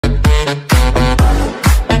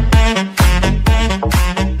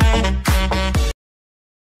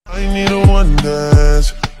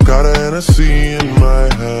Hennessy in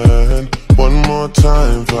my hand. One more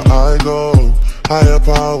time before I go. Higher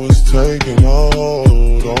powers taking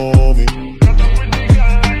hold on me.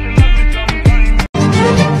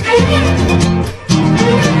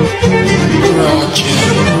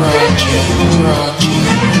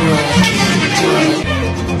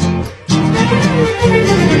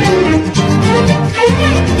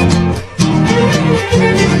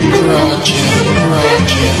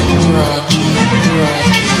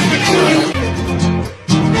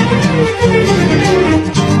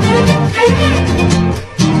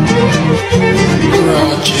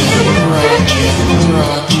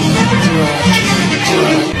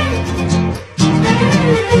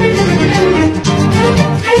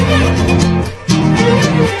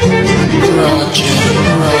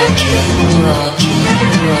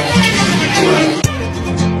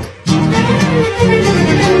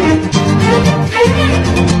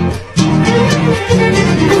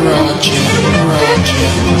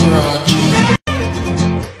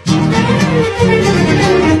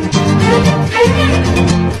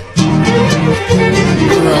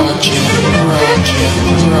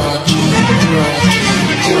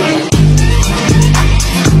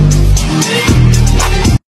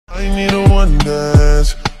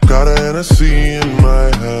 Got a Hennessy in my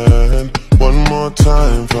hand. One more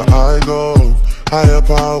time before I go. Higher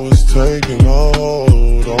powers taking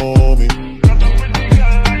hold on me.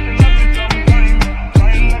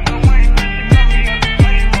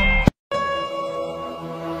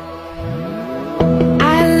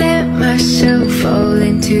 I let myself fall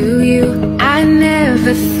into you. I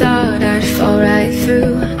never thought I'd fall right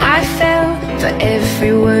through. I fell for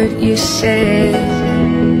every word you said.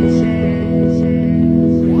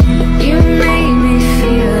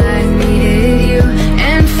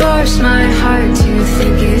 Force my heart to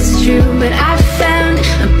think it's true, but I found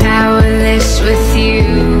I'm powerless with you.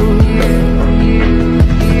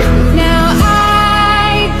 Now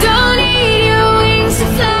I don't need your wings to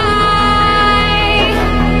fly.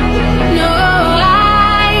 No,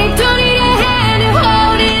 I don't need a hand to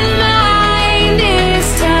hold in mine this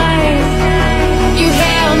time. You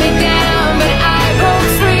held me down, but I broke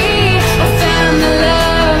free. I found the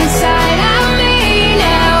love inside of me.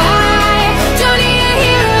 Now I don't need a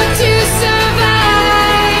hero to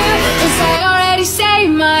survive, 'cause I already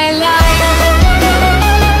saved my life.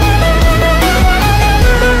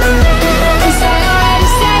 'Cause I already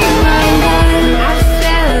saved my life. I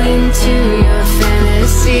fell into your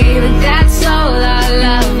fantasy, but that's all our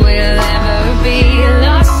love will ever be.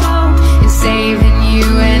 Lost hope in saving you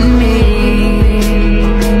and me.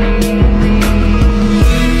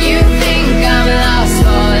 You think I'm lost,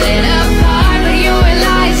 falling apart, but your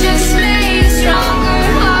lies just made a stronger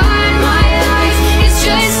heart. My life is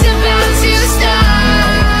just about to start.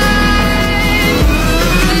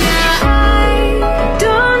 Now I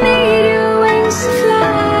don't need your wings to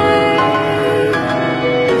fly.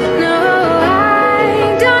 No, I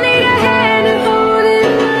don't need a hand to hold in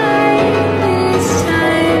mine this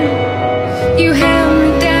time. You held me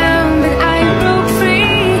down, but I broke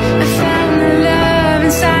free. I found the love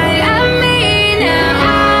inside of me. Now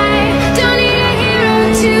I don't need a hero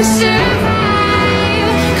to survive,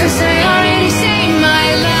 'cause I already saved my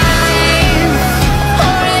life.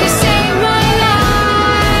 Already saved my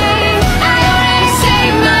life. I already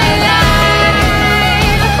saved my life.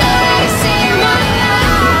 Already saved my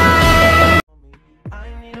life. I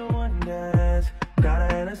need a one dance. Got a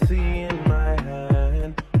Hennessy in my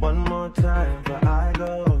hand. One more time before I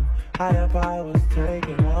go. Higher powers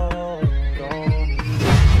taking hold on me.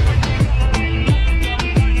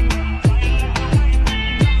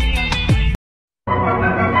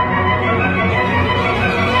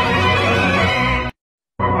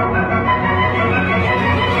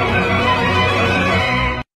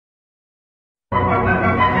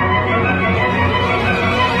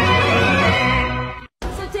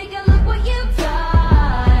 So take a look what you've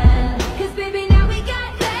done, 'cause baby now we got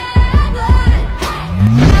bad blood.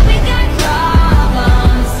 Now we got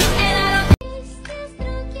problems, and I don't.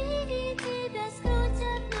 Тебя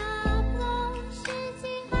скрутят на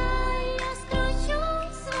площади, а я скручу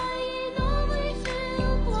свои новые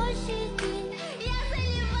жилплощади. Я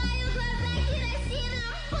заливаю глаза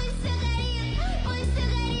керосином, пусть все горит, пусть все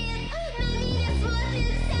горит. На меня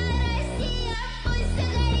смотрит вся Россия, пусть все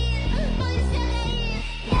горит, пусть все горит.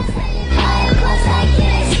 Я заливаю глаза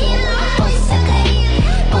керосином, пусть все горит,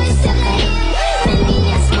 пусть все горит. На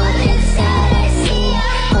меня смотрит вся Россия,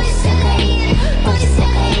 пусть все горит, пусть все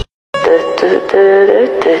горит.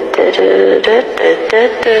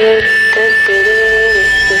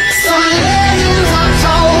 Some legends are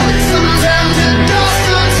told, sometimes the dust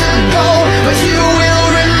turns to gold, but you will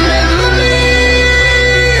remember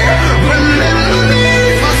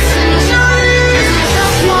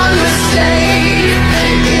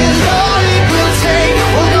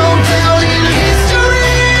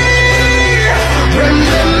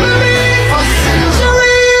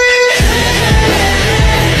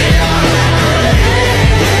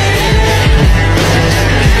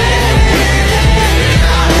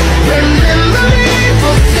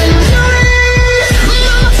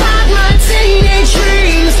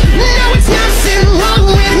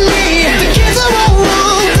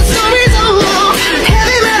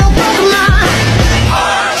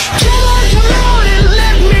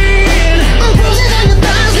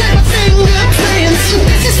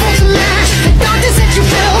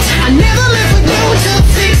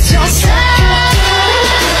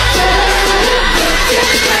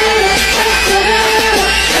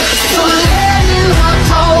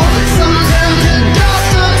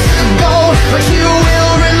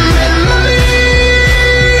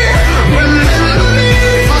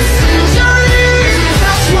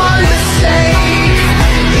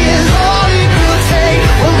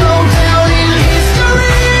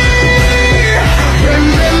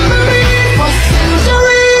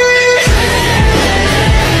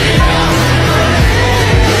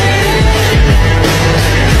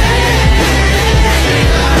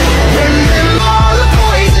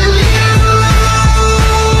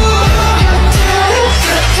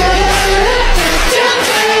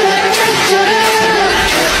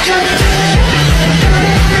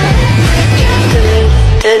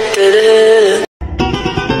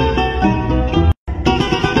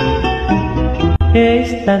que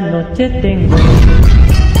esta noche tengo.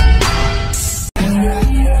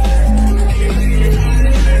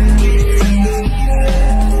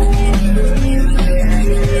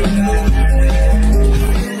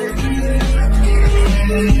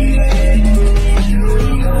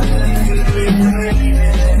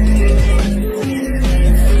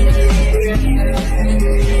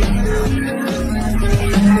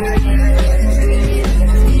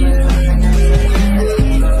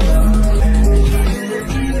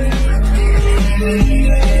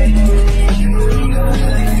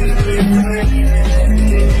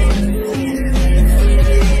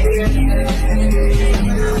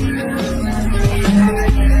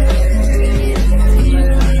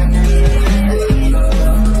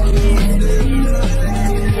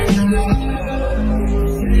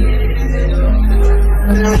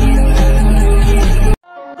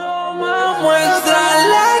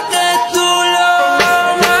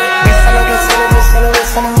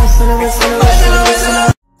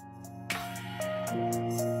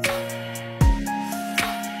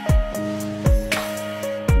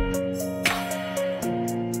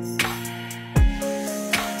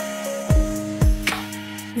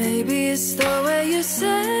 Maybe it's the way you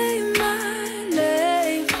say my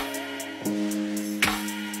name.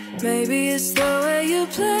 Maybe it's the way you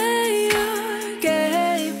play your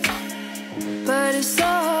game. But it's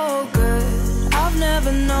so good. I've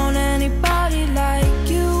never known anybody like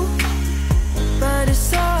you. But it's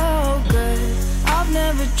so good. I've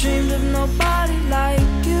never dreamed of nobody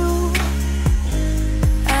like you.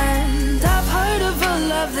 And I've heard of a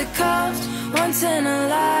love that comes once in a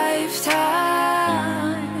lifetime.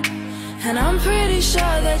 And I'm pretty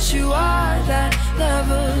sure that you are that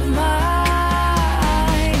love of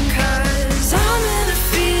mine. 'Cause I'm in a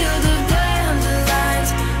field of dandelions,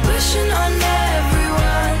 wishing on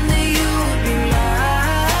everyone that you would be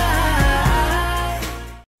mine.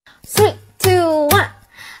 3, 2, 1，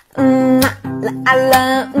啦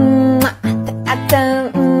啦，哒哒，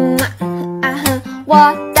我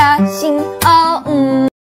的心哦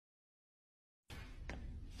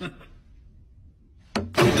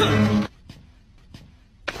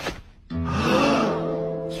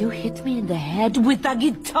，You hit me in the head with a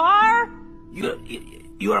guitar?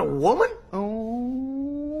 You're a woman?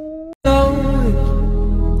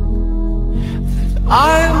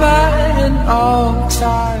 I'm at an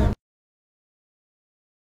all-time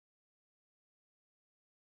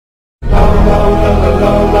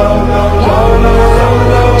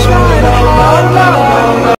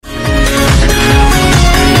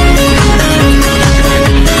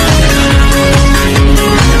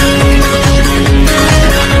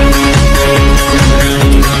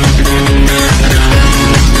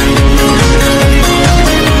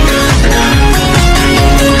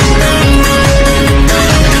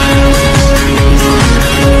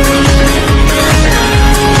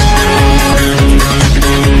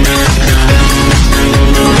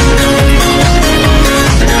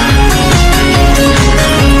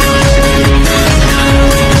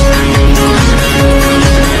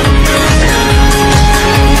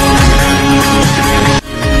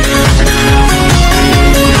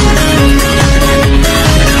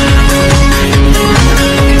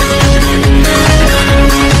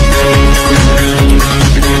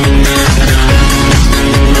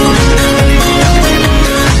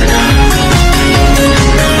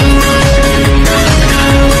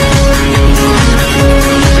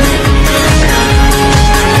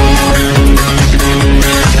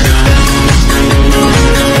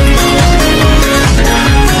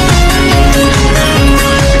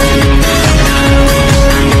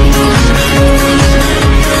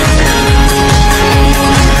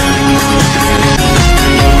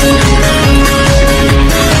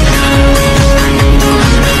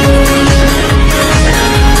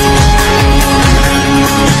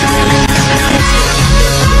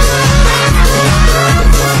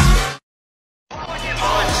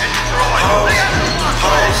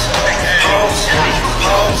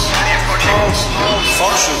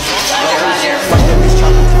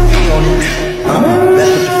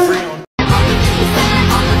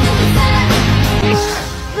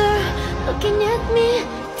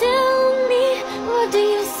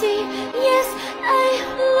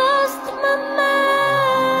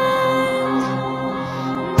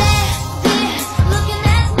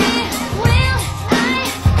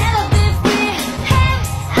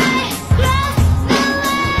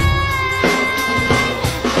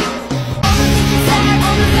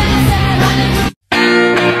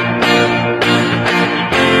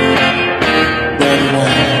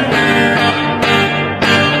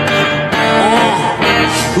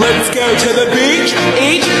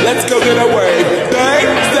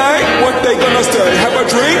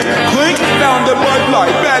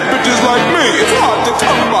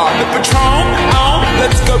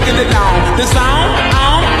The sound,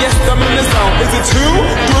 yes, I'm in the zone. Is it 2,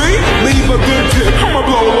 3? Leave a good tip. I'ma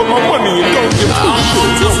blow all my money and don't give two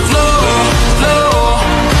shits. I'm flow.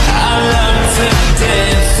 I love to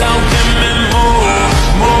dance, so give me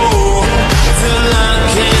more, till I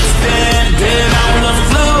can't stand it. I'm the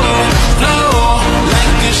flow,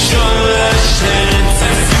 like a sure last chance.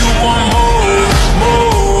 If you want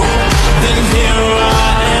more, then here I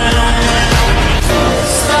am.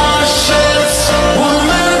 Starships were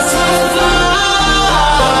meant to fly.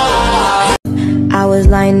 I was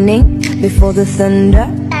lightning before the thunder.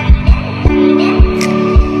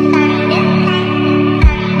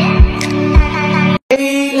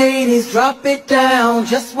 Hey ladies, drop it down,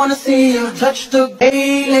 just wanna see you touch the.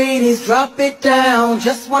 Hey ladies, drop it down,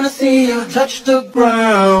 just wanna see you touch the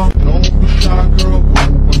ground. Don't be shy, girl, go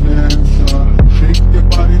bonanza. Shake your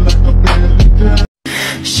body like a belly dance.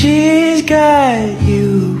 She's got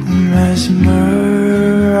you mesmerized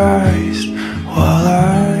while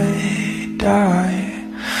I die.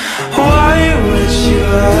 Why would you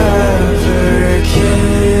ever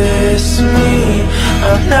kiss me?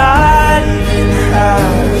 I'm not even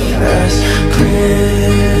half as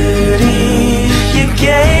pretty. You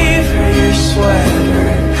gave her your sweater,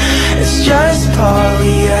 it's just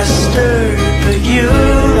polyester, but you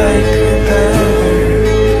like her better.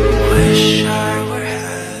 Wish I were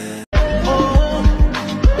head.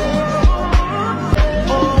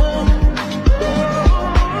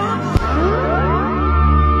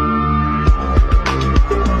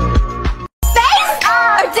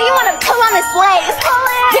 Or do you wanna come on this blaze?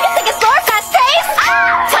 You can take a slow or fast pace.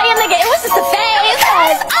 Tell your nigga it was just a phase.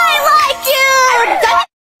 'Cause I like you.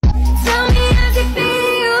 Tell me how's it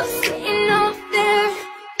feel sitting up there,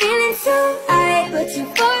 feeling so high, but too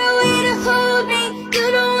far away to hold me. You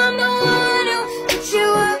know I'm the one who put you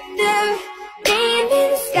up there, laying in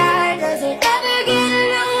the sky. Does it ever get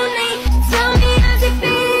lonely? Tell me how's it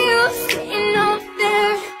feel sitting up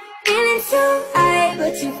there, feeling so high,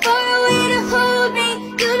 but too far away to hold me.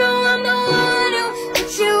 You know I'm the one who put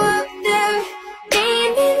you up there,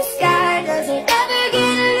 laying in the sky. Does it ever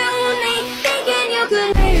get lonely? Thinking you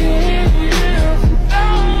could live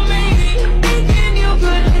on me, thinking you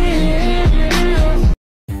could live.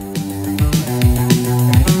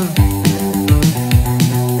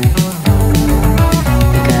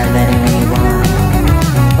 You could have anything you want.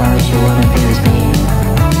 Why would you wanna be with me?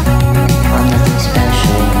 I'm nothing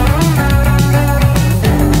special.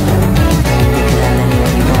 You could have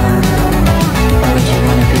anything you want. Why would you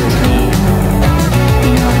wanna be with me? You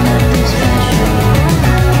know I'm nothing special.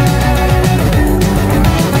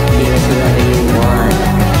 Be with whoever you want.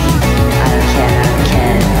 I don't care.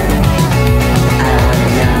 I don't wanna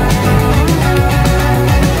know.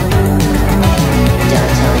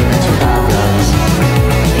 Don't tell me about your problems.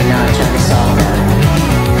 You're not trying to solve them.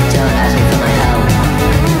 Don't ask me for my help.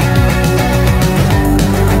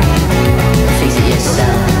 Fix it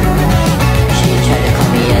yourself. She tried to call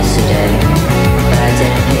me yesterday, but I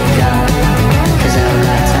didn't pick up. 'Cause I don't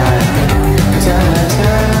got time. I don't have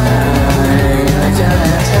time. I don't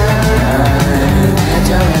have time. I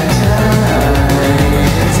don't have time.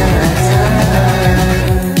 I don't have time.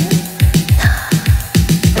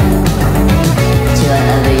 Do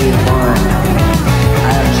whatever you want.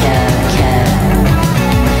 I don't care.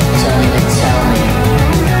 Don't even tell me.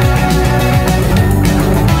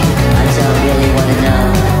 I don't really wanna know.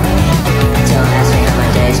 Don't ask me how my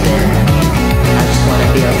day's been. I just wanna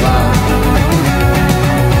be alone.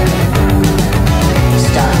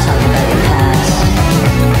 Stop talking about your past,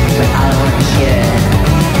 but I don't wanna hear it.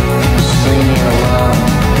 Just leave me alone.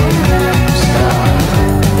 Stop.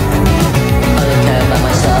 I don't care about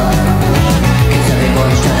myself, 'cause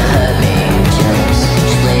everyone's trying to hurt me. Just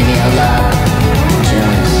leave me alone.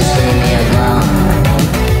 Just leave me alone.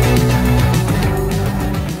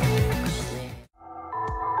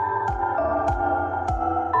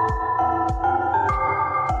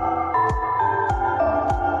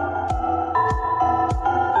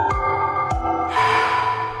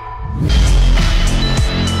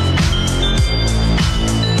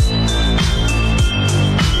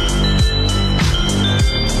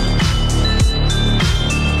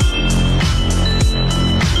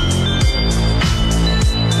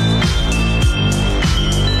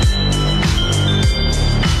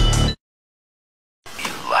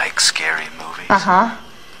 Scary movies?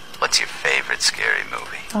 What's your favorite scary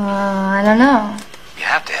movie? I don't know. You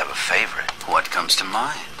have to have a favorite. What comes to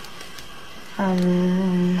mind?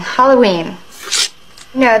 Halloween.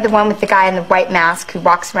 You know, the one with the guy in the white mask who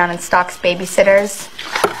walks around and stalks babysitters?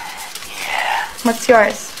 Yeah. What's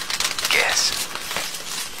yours? Guess.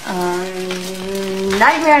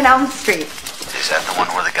 Nightmare on Elm Street. Is that the one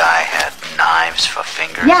where the guy had knives for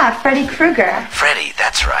fingers? Yeah, Freddy Krueger. Freddy,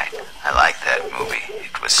 that's right. I like that movie.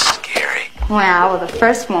 It was scary. Well, the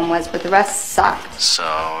first one was, but the rest sucked.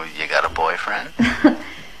 So, you got a boyfriend?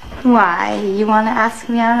 Why? You want to ask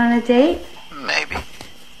me out on a date? Maybe.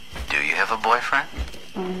 Do you have a boyfriend?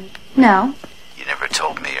 No. You never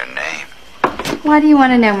told me your name. Why do you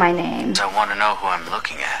want to know my name? I want to know who I'm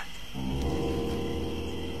looking at.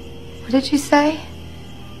 What did you say?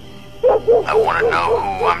 I want to know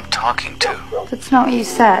who I'm talking to. That's not what you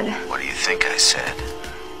said. What do you think I said?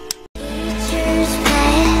 Teacher's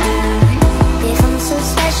pet, become so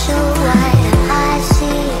special, why am I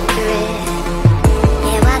secret?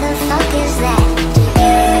 Yeah, why the fuck is that? Do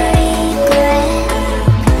you regret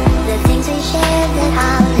the things we shared that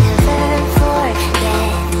I'll never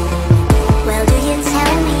forget? Well, do you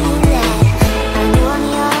tell me that I know I'm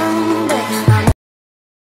young, but I'm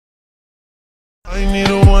I need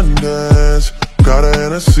a one dance, got a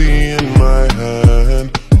Hennessy in my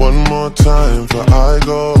hand. One more time for I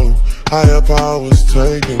go. Higher powers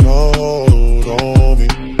taking a hold on me.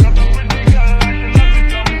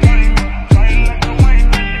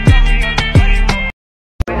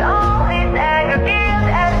 With all these aggregates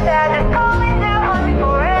and sadness calling down on me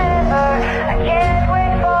forever, I can't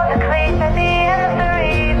wait for the clean at the end of the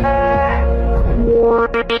river.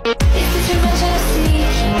 Is this revenge I'm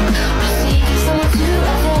seeking, or seeking someone to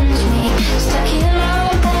avenge me? Stuck in my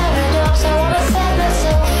own paradox, I wanna set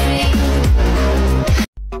myself free.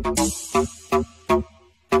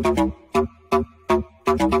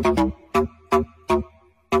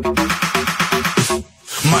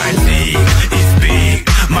 My dick is big,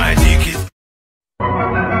 my dick is...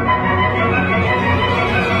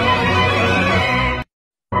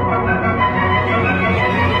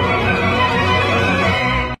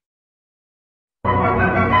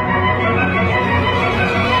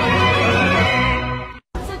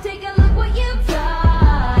 So take a look what you've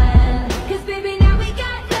done, 'cause baby now we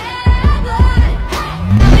got level,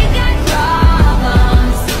 now we got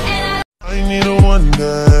problems, and I need a one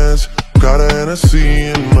dance, got a Hennessy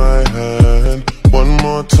in my hand. One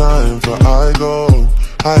more time for I go.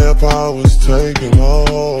 Higher powers taking a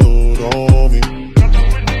hold on me.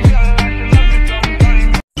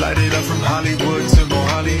 Light it up from Hollywood to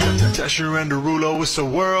Mohali, Tesher and Derulo, it's a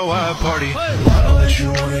worldwide party. I know that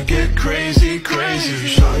you wanna get crazy, crazy.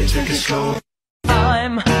 Shawty, take it slow.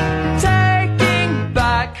 I'm taking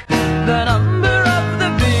back the number of the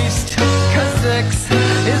beast, 'cause 6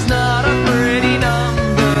 is not a pretty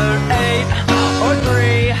number. 8 or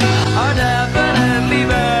 3 are definitely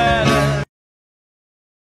better.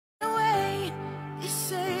 Way they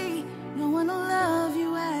say no one will love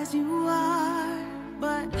you as you are,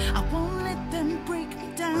 but I won't let them break me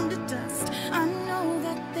down to dust. I know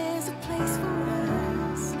that there's a place for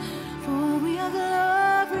us, for we are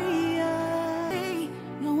glorious.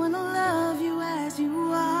 No one will love you as you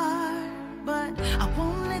are, but I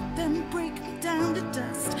won't let them break me down to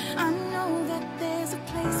dust. I know that there's a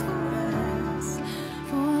place for us,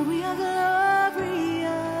 for we are glorious.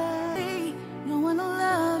 No one will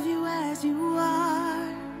love you as you are,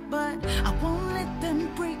 but I won't let them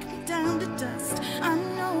break me down to dust. I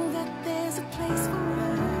know that there's a place for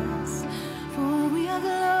us, for we are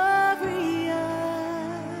glorious.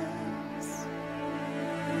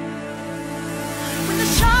 When the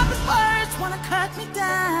sharpest words wanna cut me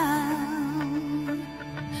down,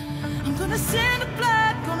 I'm gonna send the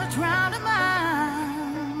blood, gonna drown them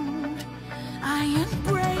out. I am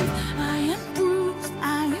brave, I am bruised, I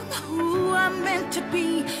am who I'm meant to be.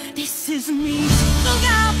 This is me. Look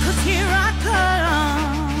out, 'cause here I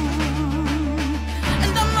come,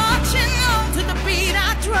 and I'm marching on to the beat I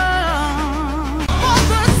drum. For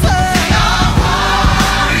the sake of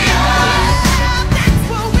warriors, that's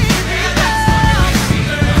what we become.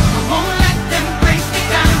 I won't let them break me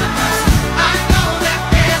down to dust. I know that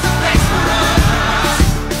there's a place for us.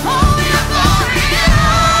 Oh, we are glorious.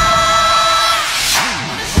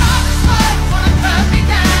 When the sharpest words wanna cut me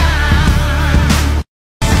down,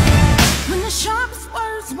 when the sharpest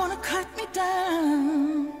words wanna cut me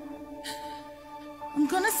down, I'm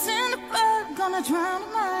gonna send the blood, gonna drown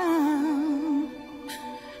them out.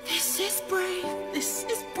 This is brave, this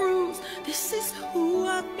is bruised, this is who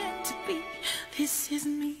I'm meant to be. This is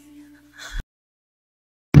me.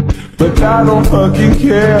 But I don't fucking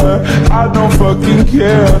care, I don't fucking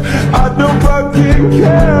care, I don't fucking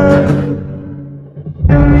care.